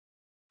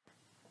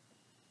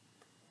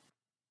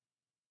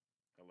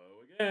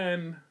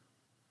Again,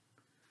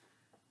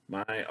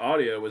 my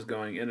audio was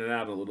going in and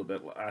out a little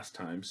bit last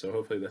time, so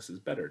hopefully this is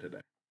better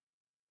today.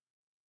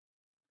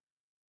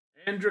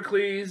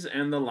 Androcles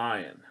and the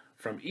Lion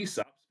from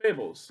Aesop's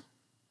Fables.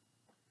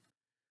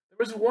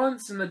 There was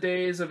once in the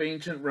days of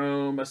ancient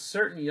Rome a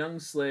certain young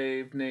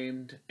slave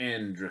named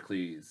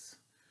Androcles,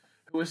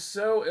 who was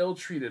so ill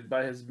treated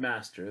by his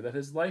master that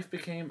his life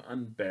became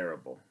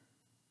unbearable.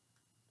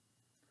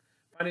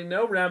 Finding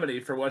no remedy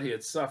for what he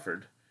had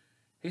suffered,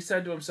 he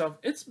said to himself,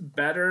 "It's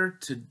better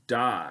to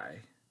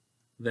die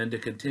than to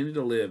continue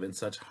to live in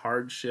such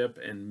hardship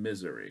and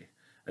misery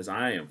as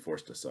I am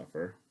forced to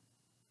suffer.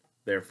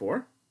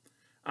 Therefore,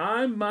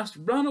 I must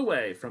run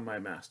away from my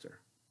master.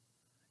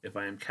 If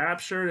I am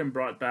captured and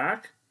brought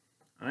back,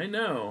 I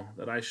know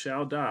that I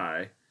shall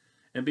die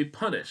and be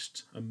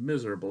punished a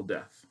miserable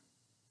death.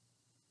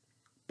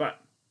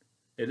 But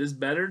it is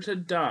better to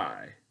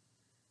die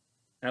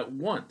at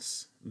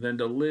once than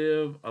to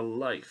live a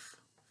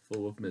life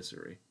full of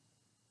misery.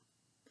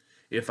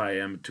 If I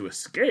am to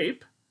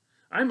escape,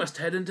 I must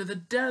head into the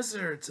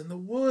deserts and the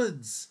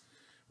woods,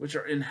 which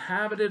are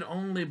inhabited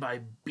only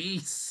by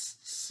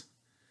beasts.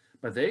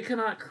 But they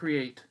cannot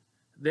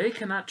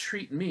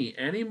treat me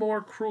any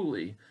more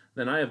cruelly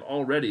than I have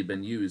already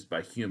been used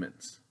by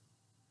humans.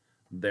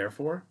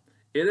 Therefore,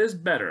 it is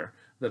better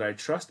that I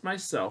trust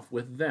myself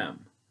with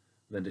them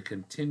than to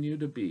continue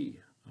to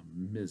be a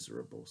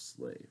miserable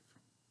slave."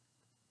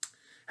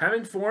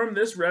 Having formed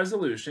this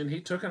resolution, he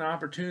took an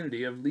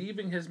opportunity of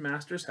leaving his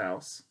master's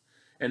house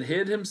and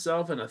hid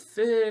himself in a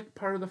thick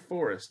part of the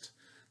forest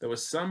that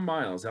was some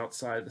miles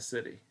outside the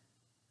city.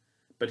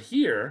 But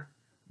here,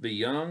 the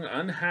young,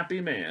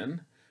 unhappy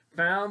man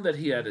found that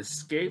he had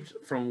escaped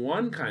from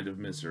one kind of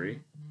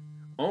misery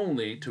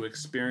only to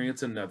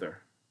experience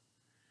another.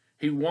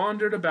 He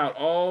wandered about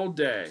all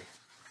day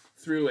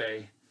through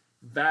a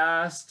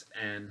vast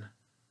and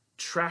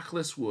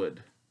trackless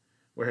wood,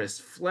 where his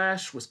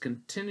flesh was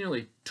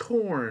continually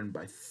torn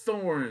by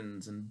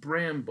thorns and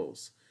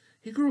brambles.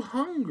 He grew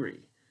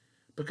hungry,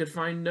 but could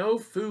find no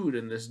food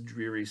in this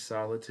dreary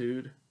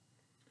solitude.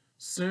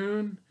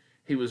 Soon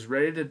he was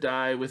ready to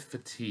die with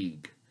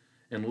fatigue,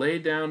 and lay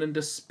down in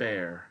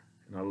despair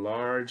in a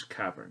large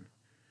cavern,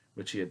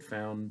 which he had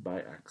found by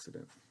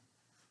accident.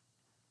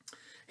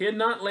 He had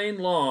not lain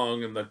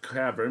long in the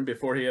cavern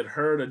before he had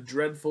heard a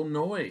dreadful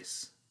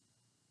noise,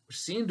 which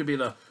seemed to be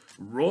the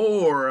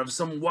roar of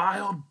some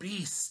wild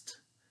beast,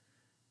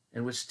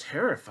 and which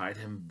terrified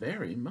him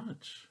very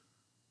much.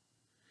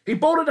 He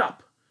bolted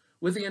up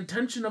with the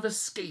intention of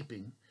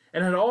escaping,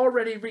 and had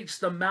already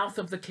reached the mouth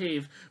of the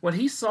cave when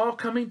he saw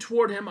coming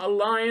toward him a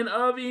lion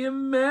of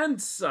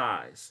immense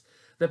size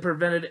that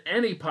prevented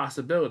any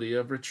possibility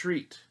of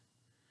retreat.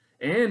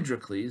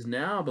 Androcles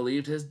now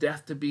believed his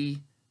death to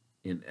be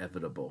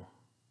inevitable.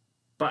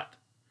 But,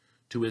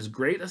 to his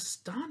great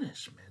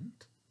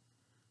astonishment,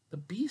 the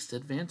beast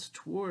advanced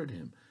toward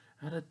him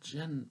at a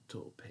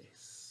gentle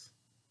pace,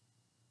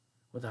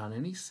 without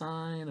any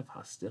sign of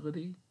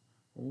hostility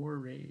or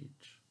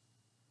rage,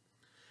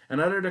 and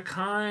uttered a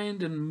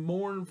kind and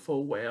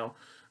mournful wail,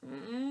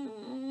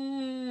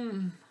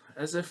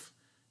 as if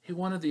he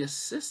wanted the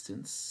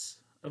assistance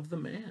of the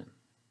man.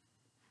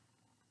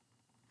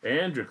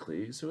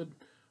 Androcles, who had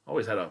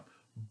always had a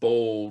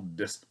bold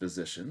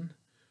disposition,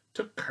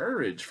 took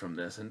courage from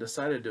this and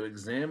decided to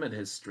examine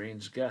his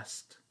strange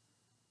guest.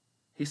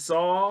 He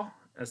saw,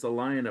 as the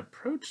lion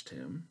approached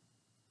him,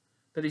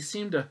 that he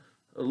seemed to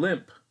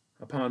limp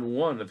upon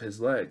one of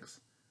his legs,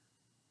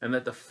 and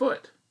that the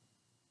foot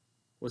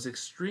was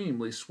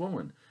extremely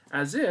swollen,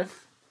 as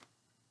if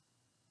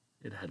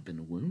it had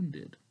been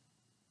wounded.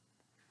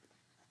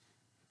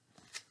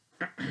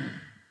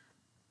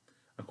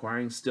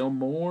 Acquiring still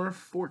more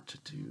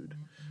fortitude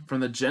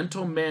from the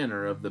gentle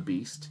manner of the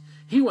beast,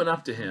 he went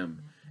up to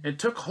him and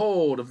took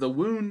hold of the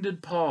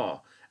wounded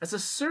paw, as a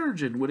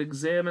surgeon would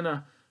examine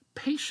a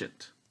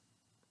patient.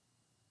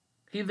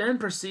 He then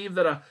perceived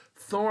that a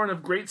thorn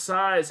of great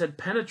size had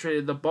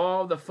penetrated the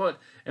ball of the foot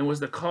and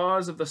was the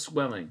cause of the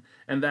swelling,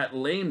 and that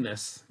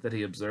lameness that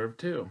he observed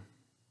too.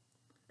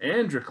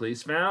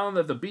 Androcles found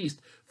that the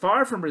beast,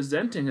 far from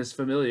resenting his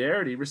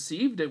familiarity,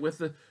 received it with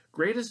the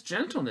greatest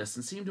gentleness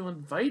and seemed to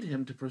invite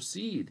him to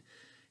proceed.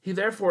 He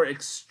therefore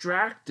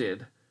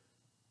extracted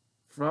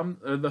from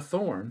the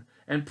thorn,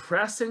 and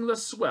pressing the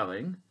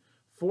swelling,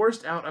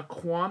 forced out a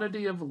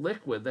quantity of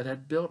liquid that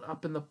had built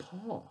up in the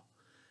paw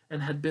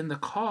and had been the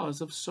cause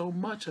of so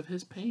much of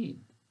his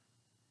pain.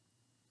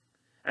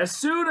 As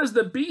soon as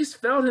the beast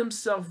felt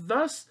himself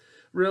thus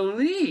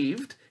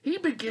relieved, he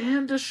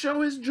began to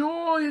show his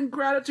joy and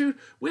gratitude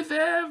with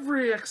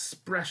every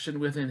expression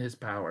within his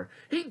power.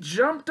 He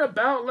jumped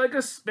about like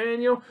a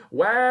spaniel,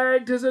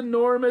 wagged his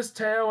enormous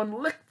tail, and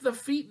licked the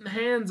feet and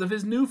hands of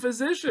his new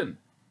physician.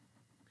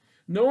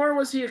 Nor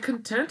was he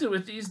contented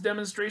with these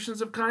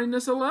demonstrations of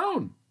kindness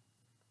alone.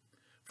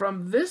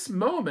 From this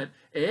moment,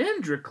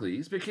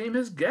 Androcles became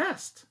his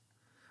guest.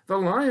 The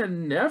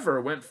lion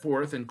never went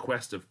forth in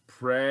quest of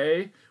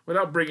prey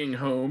without bringing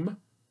home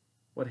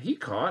what he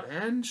caught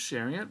and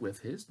sharing it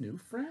with his new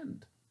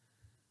friend.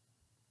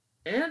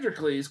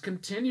 Androcles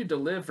continued to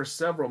live for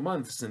several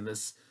months in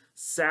this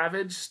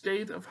savage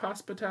state of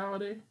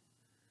hospitality.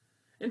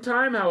 In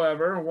time,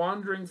 however,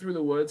 wandering through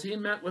the woods, he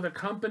met with a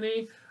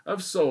company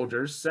of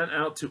soldiers sent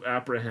out to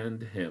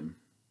apprehend him.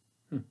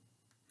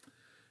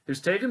 He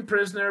was taken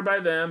prisoner by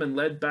them and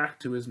led back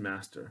to his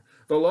master.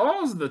 The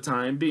laws of the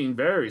time being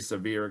very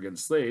severe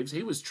against slaves,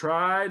 he was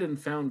tried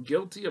and found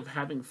guilty of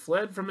having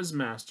fled from his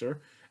master,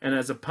 and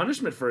as a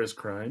punishment for his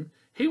crime,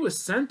 he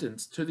was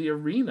sentenced to the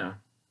arena,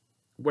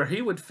 where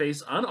he would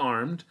face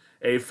unarmed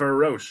a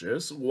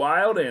ferocious,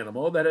 wild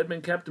animal that had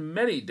been kept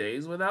many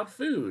days without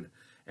food,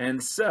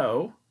 and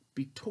so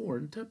be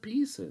torn to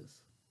pieces.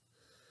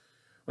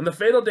 When the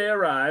fatal day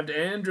arrived,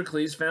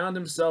 Androcles found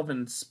himself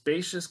in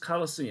spacious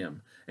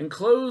Colosseum,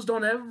 enclosed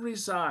on every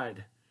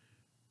side,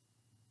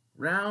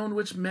 round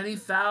which many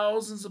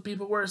thousands of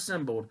people were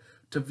assembled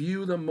to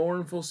view the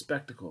mournful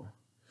spectacle.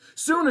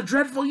 Soon a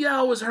dreadful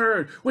yell was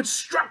heard, which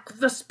struck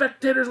the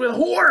spectators with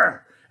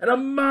horror, and a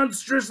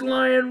monstrous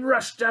lion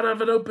rushed out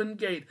of an open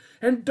gate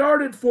and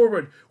darted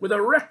forward with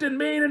erected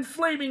mane and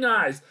flaming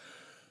eyes,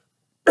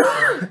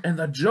 and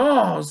the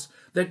jaws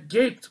that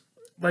gaped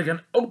like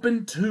an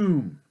open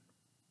tomb.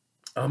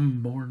 A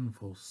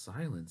mournful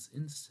silence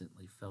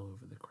instantly fell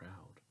over the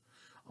crowd.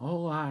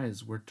 All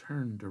eyes were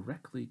turned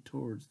directly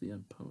towards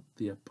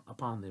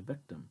upon the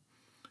victim,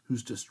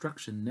 whose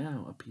destruction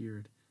now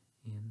appeared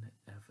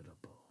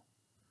inevitable.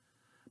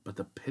 But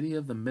the pity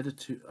of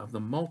the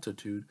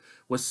multitude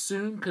was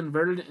soon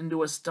converted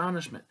into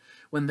astonishment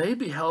when they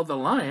beheld the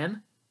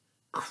lion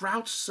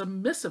crouched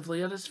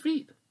submissively at his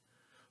feet,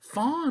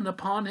 fawn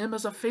upon him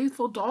as a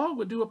faithful dog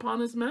would do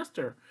upon his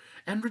master,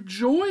 and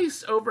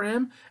rejoice over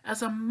him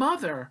as a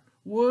mother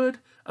would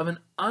of an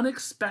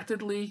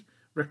unexpectedly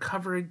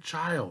recovering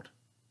child,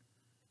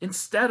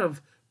 instead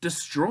of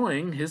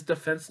destroying his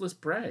defenseless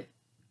prey.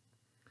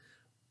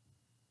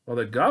 Well,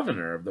 the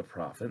governor of the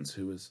province,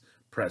 who was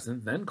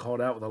present, then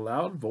called out with a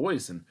loud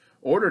voice and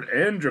ordered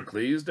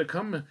Androcles to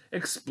come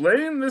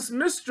explain this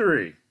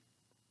mystery.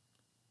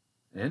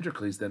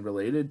 Androcles then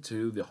related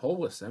to the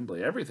whole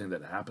assembly everything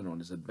that happened on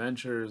his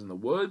adventures in the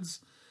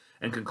woods,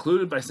 and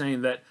concluded by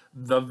saying that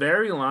the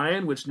very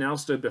lion which now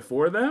stood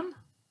before them,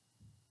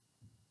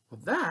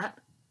 well, that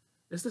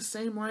is the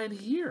same lion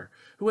here,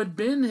 who had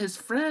been his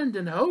friend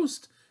and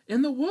host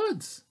in the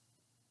woods.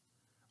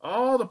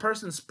 All the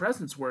persons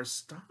present were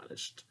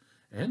astonished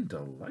and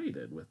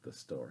delighted with the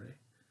story,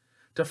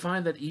 to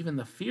find that even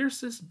the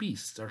fiercest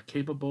beasts are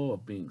capable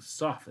of being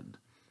softened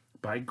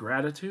by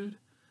gratitude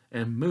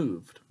and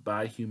moved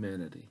by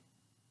humanity.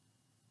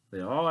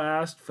 They all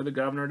asked for the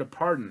governor to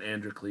pardon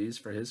Androcles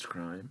for his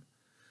crime.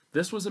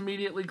 This was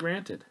immediately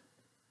granted,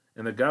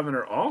 and the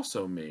governor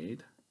also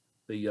made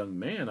the young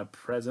man a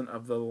present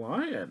of the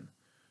lion,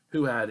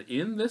 who had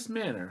in this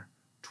manner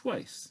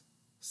twice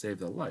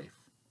saved the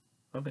life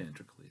of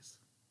Androcles.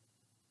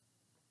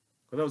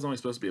 Well, that was only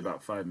supposed to be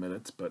about 5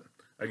 minutes, but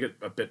I get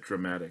a bit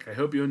dramatic. I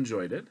hope you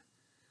enjoyed it.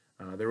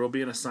 There will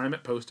be an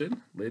assignment posted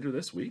later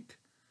this week,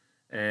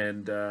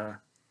 and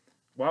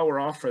while we're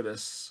off for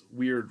this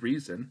weird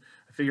reason,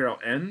 I figure I'll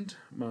end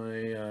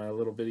my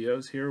little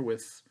videos here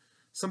with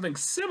something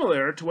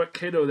similar to what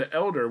Cato the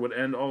Elder would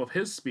end all of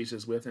his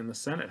speeches with in the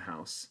Senate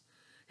House.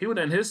 He would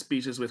end his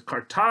speeches with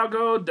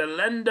Carthago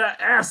delenda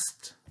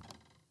est,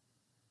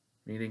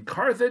 meaning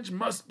Carthage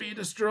must be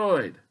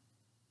destroyed.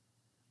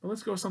 Well,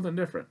 let's go with something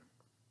different.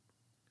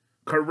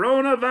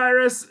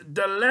 Coronavirus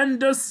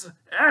delendus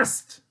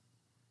est.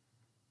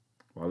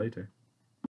 Walete.